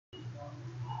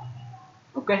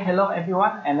Okay, hello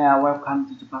everyone, and welcome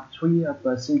to the part 3 of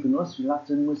Synchronous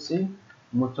Reluctance machine,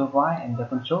 motor drive and the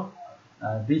control.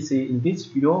 In this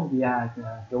video, we are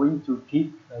going to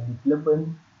keep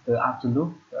developing the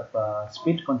outlook of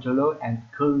speed controller and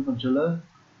current controller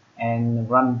and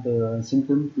run the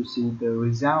system to see the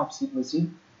result of this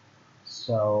machine.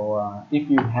 So, if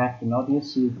you have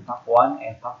noticed the part 1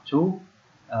 and part 2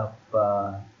 of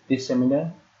this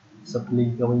seminar, so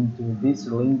please go into this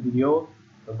link video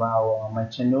about my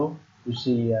channel to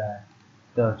see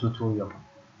the tutorial.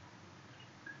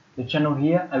 The channel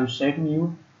here, I will show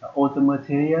you all the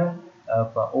material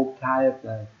of all kinds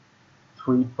of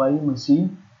three-phase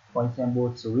machine. For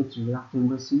example, switch reluctance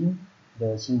machine,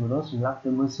 the synchronous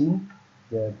reluctance machine,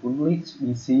 the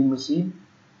BLDC machine,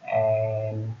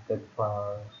 and the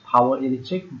power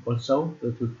electric, also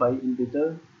the three-phase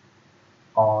inverter,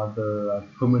 or the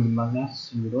permanent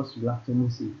synchronous reluctance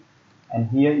machine. And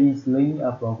here is link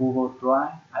of Google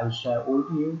Drive. I will share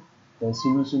with you the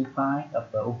simulation file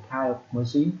of all kind of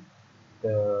machine,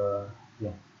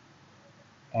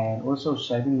 and also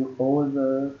sharing you all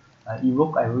the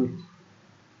ebook I read.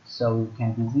 So you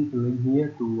can visit the link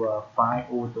here to find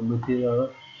all the material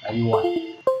you want.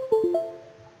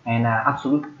 And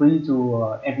absolutely free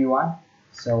to everyone.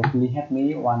 So please help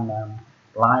me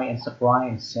like and subscribe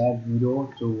and share the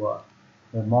video to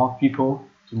more people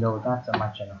to know that my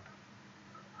channel.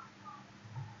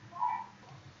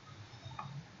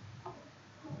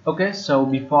 Okay, so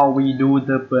before we do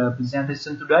the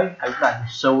presentation today, I would like to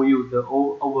show you the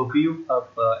overview of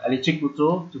electric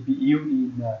motor to be used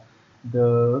in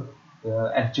the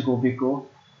electrical vehicle.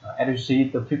 As you see,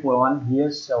 the figure 1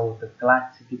 here shows the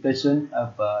classification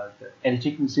of the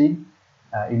electric machine.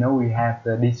 We have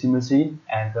the DC machine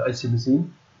and the AC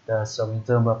machine. So in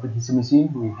terms of the DC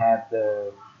machine, we have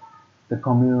the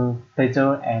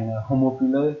commutator and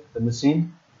homopolar, the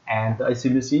machine. And the AC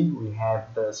machine, we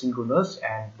have the synchronous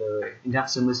and the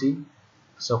induction machine.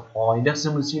 So for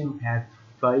induction machine, we have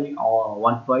phase or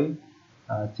one phase.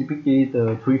 Typically,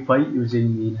 the three phase using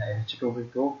in electrical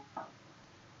vehicle.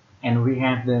 And we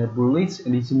have the bullish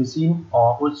DC machine,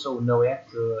 or also known as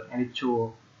the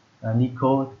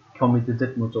electro-nickel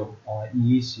commutated motor or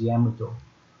ECM motor.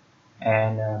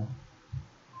 And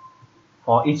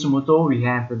for each motor, we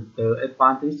have the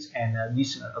advantage and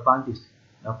disadvantage.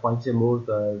 For example,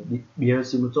 the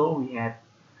BLDC motor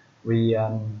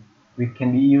we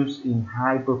can be used in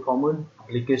high performance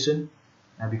application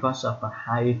because of a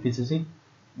high efficiency,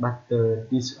 but the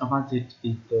disadvantage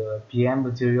is the PM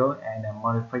material and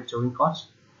manufacturing cost.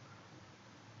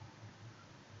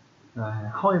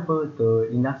 However, the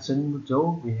induction motor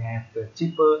we have the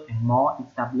cheaper and more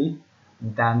established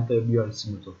than the BLDC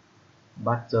motor.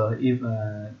 But if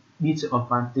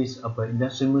disadvantage of the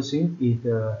induction machine is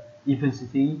the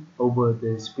efficiency over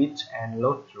the speed and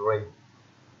load rate.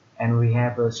 And we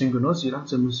have a synchronous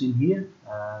reluctance machine here.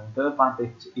 The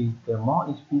advantage is the more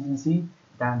efficiency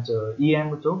than the EM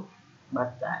motor,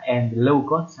 and the low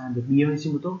cost than the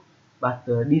BLDC motor. But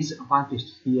the disadvantage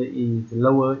here is the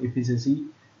lower efficiency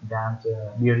than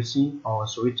the BLDC or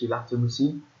switch reluctance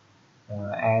machine.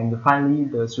 And finally,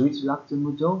 the switch reluctance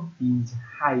motor is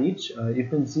highest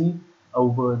efficiency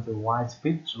over the wide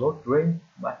speed load rate,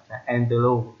 and the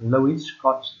lowest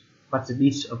cost. But the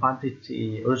disadvantage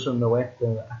is also known as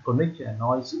the chronic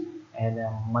noise and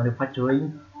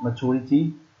manufacturing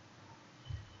maturity.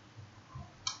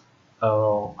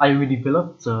 I will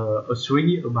develop a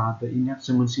theory about the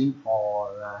induction machine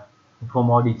for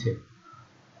more detail.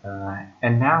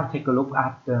 And now take a look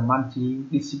at the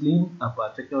multi-discipline of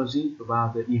technology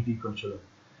about the EV controller.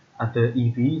 At the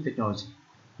EV technology,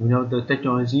 we know the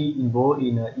technology involved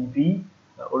in EV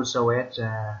also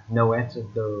known as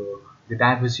the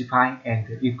diversified and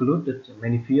included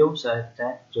many fields such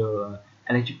as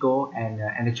electrical and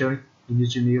electronic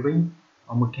engineering,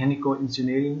 or mechanical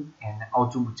engineering, and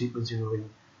automotive engineering,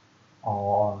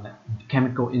 or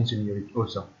chemical engineering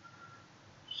also.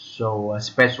 So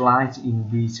specialized in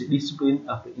this discipline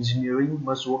of engineering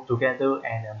must work together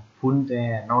and put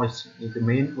their knowledge in the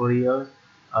main area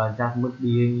that must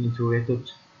be integrated,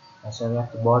 such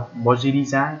as the body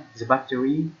design, the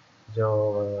battery,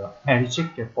 the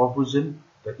electric propulsion,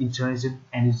 the intelligent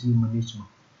energy management.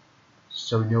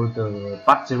 So the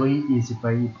battery is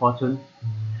very important,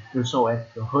 also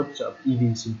at the heart of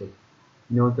EV system.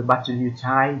 The battery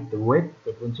type, the weight,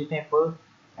 the voltage level,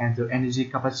 and the energy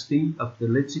capacity of the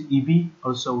electric EV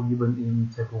also given in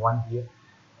table 1 here.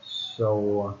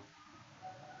 So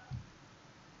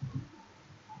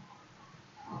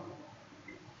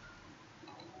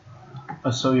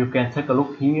so you can take a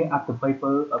look here at the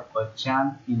paper of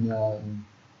Chan in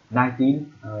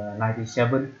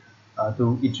 1997.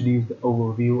 to introduce the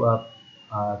overview of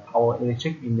power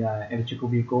electric in the electrical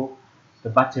vehicle. The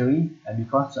battery,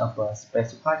 because of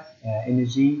specified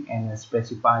energy and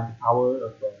specified power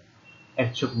of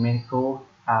electromechanical,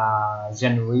 are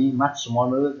generally much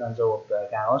smaller than those of the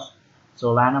gauge.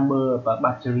 So large number of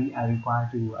batteries are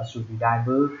required to achieve the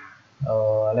diverse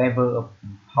level of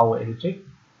power electric.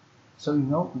 So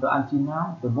until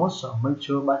now, the most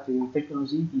mature battery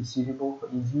technology is suitable for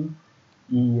EV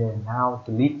is now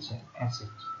the lead acid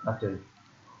battery.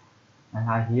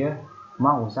 And here,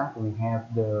 among that, we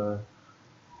have the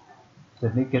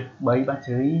naked base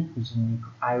battery using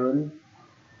nickel iron,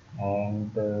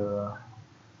 and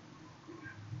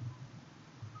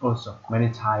also many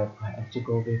types of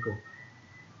electrical vehicle.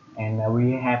 And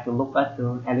we have to look at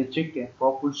the electric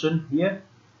propulsion here.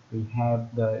 We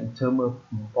have the internal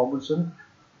propulsion.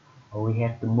 We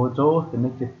have the motor, the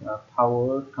naked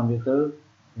power converter.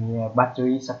 We have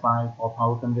battery supply for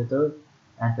power converter,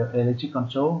 and the electric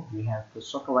control. We have the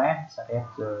software such as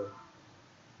the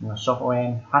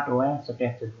software, hardware such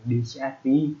as the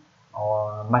DCSP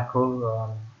or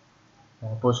micro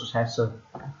processor.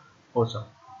 Also,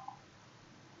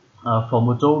 for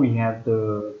motor, we have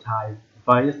the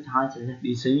various types of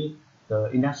DC, the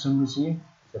induction machine,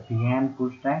 the PM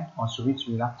push start, or switch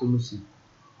reluctance machine.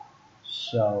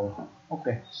 So,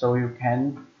 okay, so you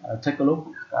can take a look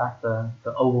at the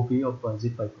overview of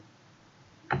this paper.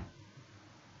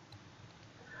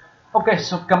 Okay,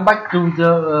 so come back to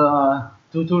the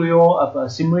tutorial of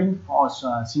Simulink for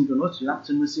synchronous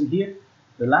reluctance machine here.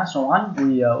 The last one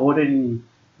we already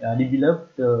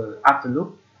developed the after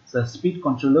loop, the speed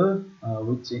controller,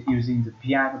 which is using the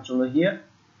PI controller here.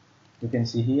 You can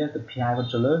see here the PI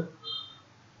controller.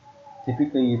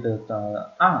 Typically, the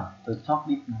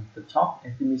torque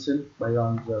estimation based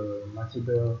on the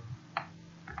material,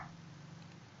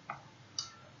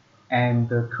 and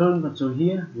the current control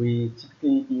here. We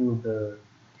typically use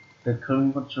the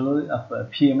current controller of a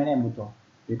PMSM motor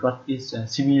because it's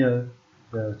similar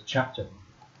the structure.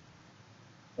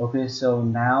 Okay, so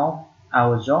now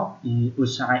our job is to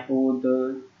assign all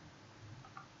the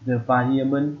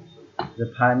variable,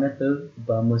 the parameter of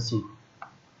the machine.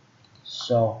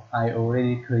 So I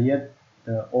already created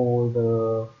all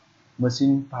the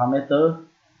machine parameter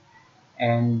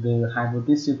and the high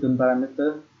voltage system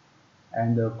parameter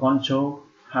and the control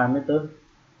parameter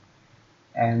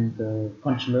and the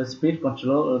controller speed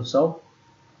controller also.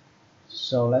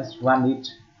 So let's run it.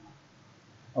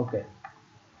 Okay,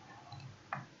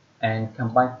 and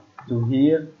come back to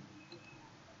here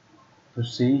to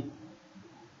see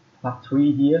part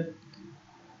 3 here.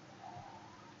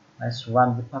 Let's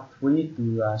run the part 3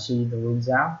 to see the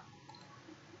result.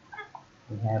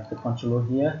 We have the controller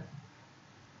here.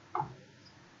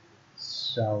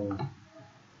 So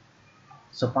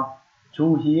part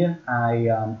 2 here, I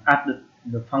added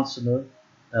the functional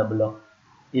block.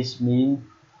 It means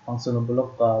functional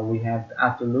block, we have the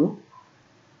outer loop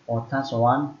for task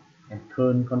 1 and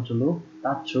current control loop,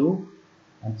 task 2,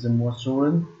 and the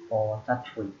measuring for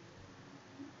task 3.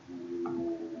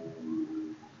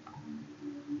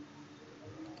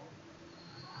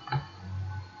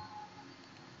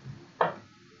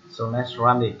 So let's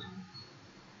run it.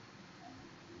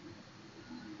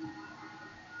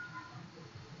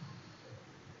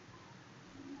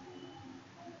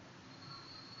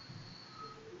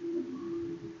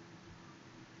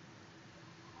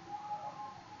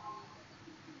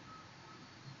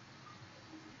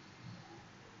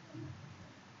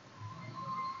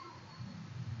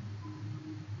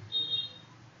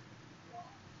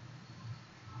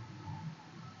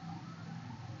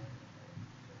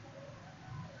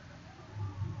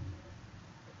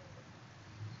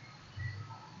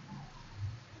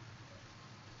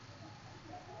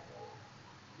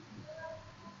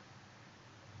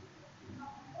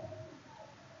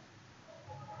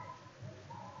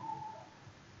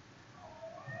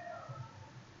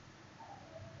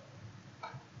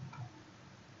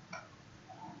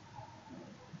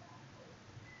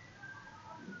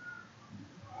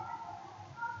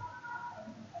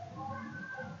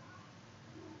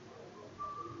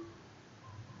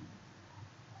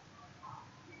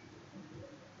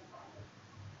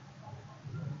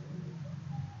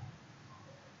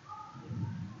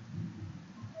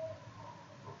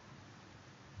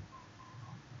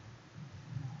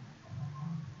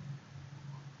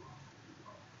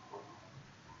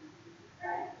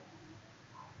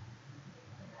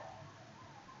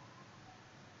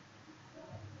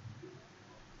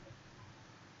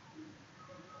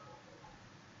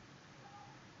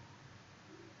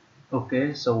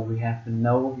 Okay, so we have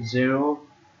no 0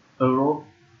 error.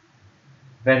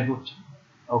 Very good.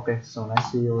 Okay, so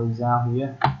let's see the result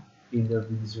here. In the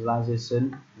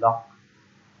visualization log,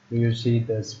 we will see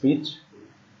the speed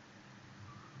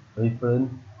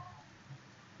reference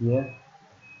here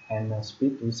and the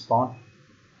speed response.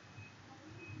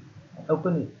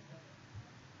 Open it.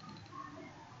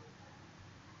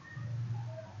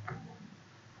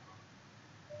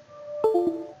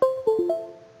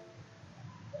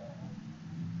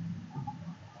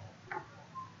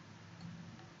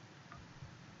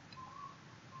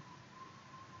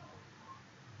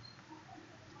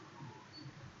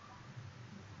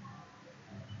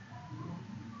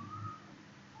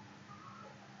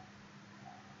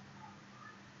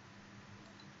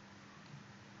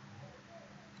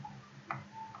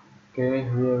 Okay,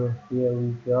 here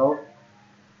we go.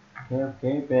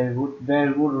 Okay, very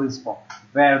good response.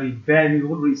 Very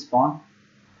good response.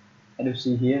 And you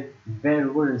see here, very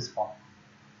good response.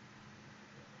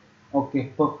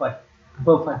 Okay, perfect.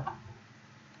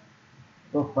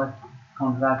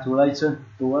 Congratulations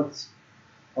to us.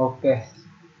 Okay,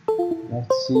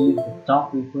 let's see the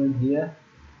top reference here.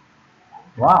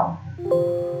 Wow.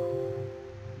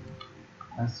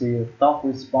 Let's see the top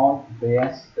response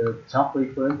vs the top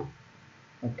reference.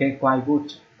 Okay, quite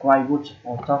good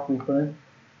on top reference.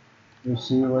 You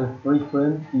see the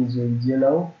reference is in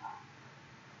yellow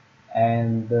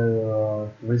and the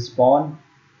response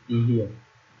is here.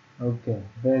 Okay,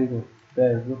 very good.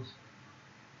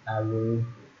 I will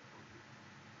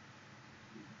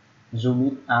zoom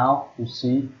it out to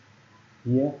see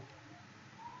here.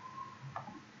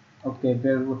 Okay,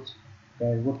 very good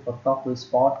for top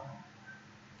response.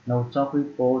 No top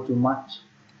ripple too much.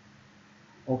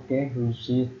 Okay, we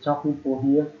see top ripple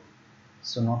here,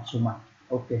 so not too much.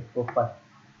 Okay, perfect.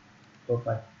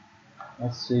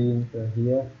 Let's see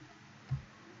here.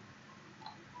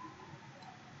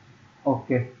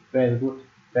 Okay, very good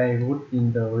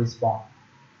in the response.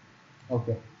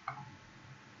 Okay,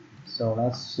 so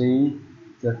let's see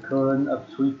the current of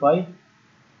 3-phase.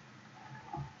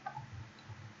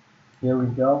 Here we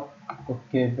go.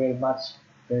 Okay, very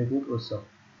good also.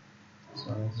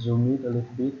 So let's zoom it a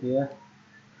little bit here.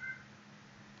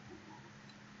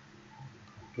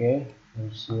 Okay,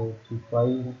 we see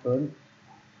 2-phase current.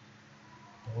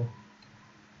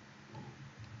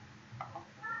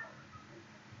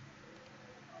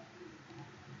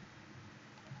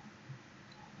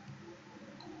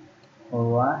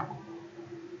 Alright.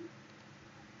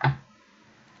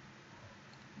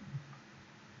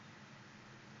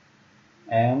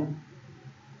 And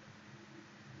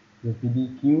the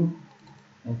PDQ.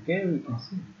 Okay, we can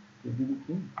see the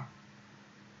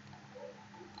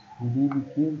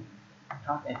PDQ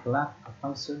top and left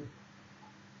function.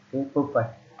 Okay,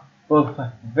 perfect,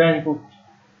 very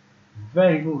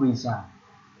good result.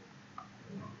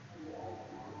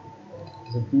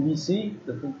 The PDC,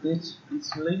 the voltage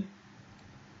is linked.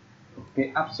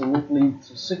 Okay, absolutely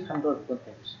to 600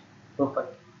 voltage.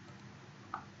 Perfect.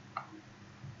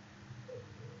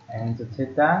 And the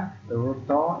theta, the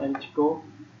rotor electrical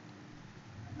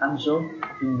answer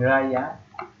in Raya.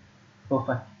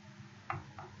 Perfect.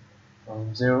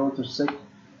 From 0 to 6.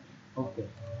 Okay.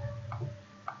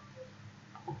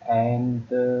 And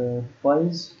the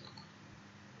phase,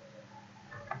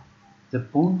 the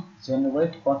pool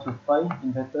generate 45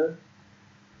 inverter.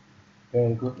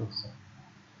 Very good also.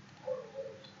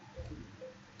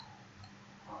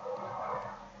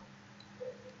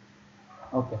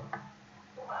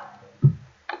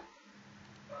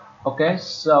 Okay,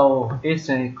 so it's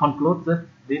concluded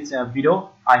this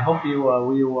video. I hope you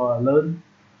will learn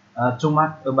too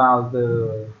much about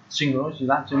the synchronous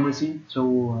reluctance machine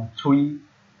through 3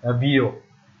 video.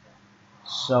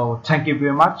 So thank you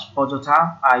very much for your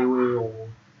time.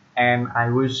 I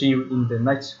will see you in the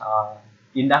next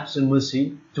induction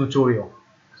machine tutorial.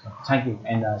 So thank you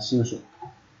and see you soon.